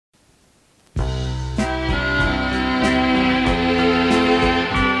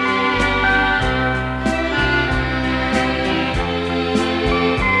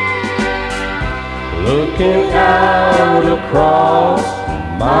across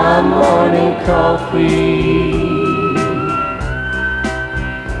my morning coffee,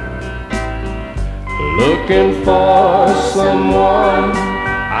 looking for someone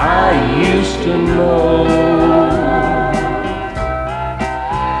I used to know.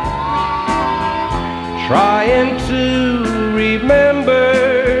 Trying to remember,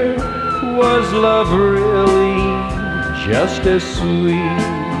 was love really just as sweet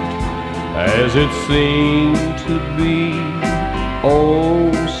as it seemed to be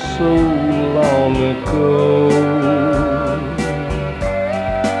oh so long ago?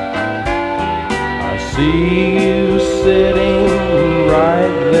 I see you sitting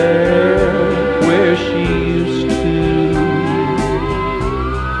right there where she used to.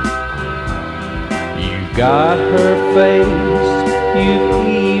 You've got her face, you've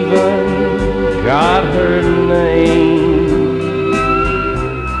even got her name,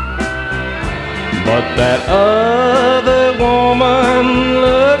 but that other woman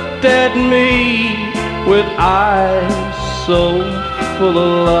looked at me with eyes so full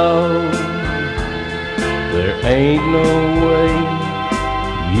of love. There ain't no way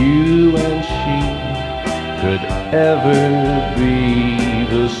you and she could ever be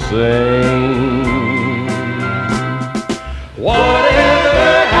the same.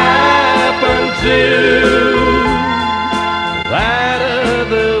 Whatever happened to that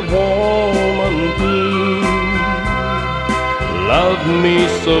other woman who loved me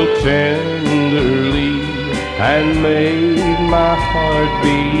so tenderly and made my heart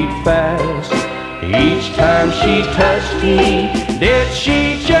beat fast? Each time she touched me, did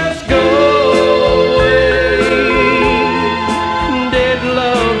she just go away? Did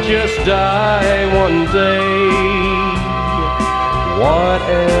love just die one day?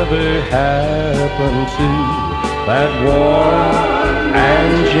 Whatever happened to that warm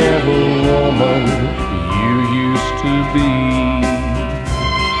and gentle woman you used to be?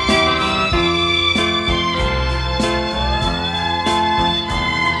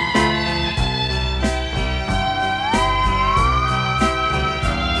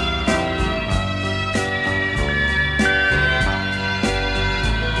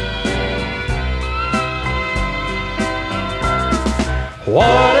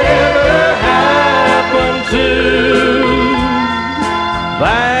 Whatever happened to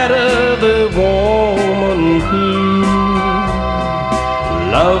that other woman who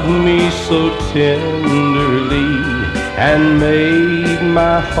loved me so tenderly and made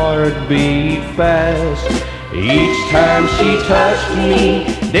my heart beat fast? Each time she touched me,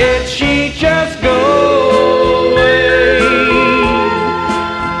 did she just go away?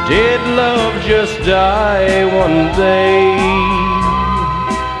 Did love just die one day?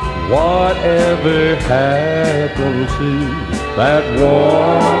 Whatever happened to that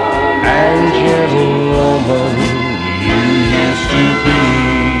warm and gentle woman you used to be?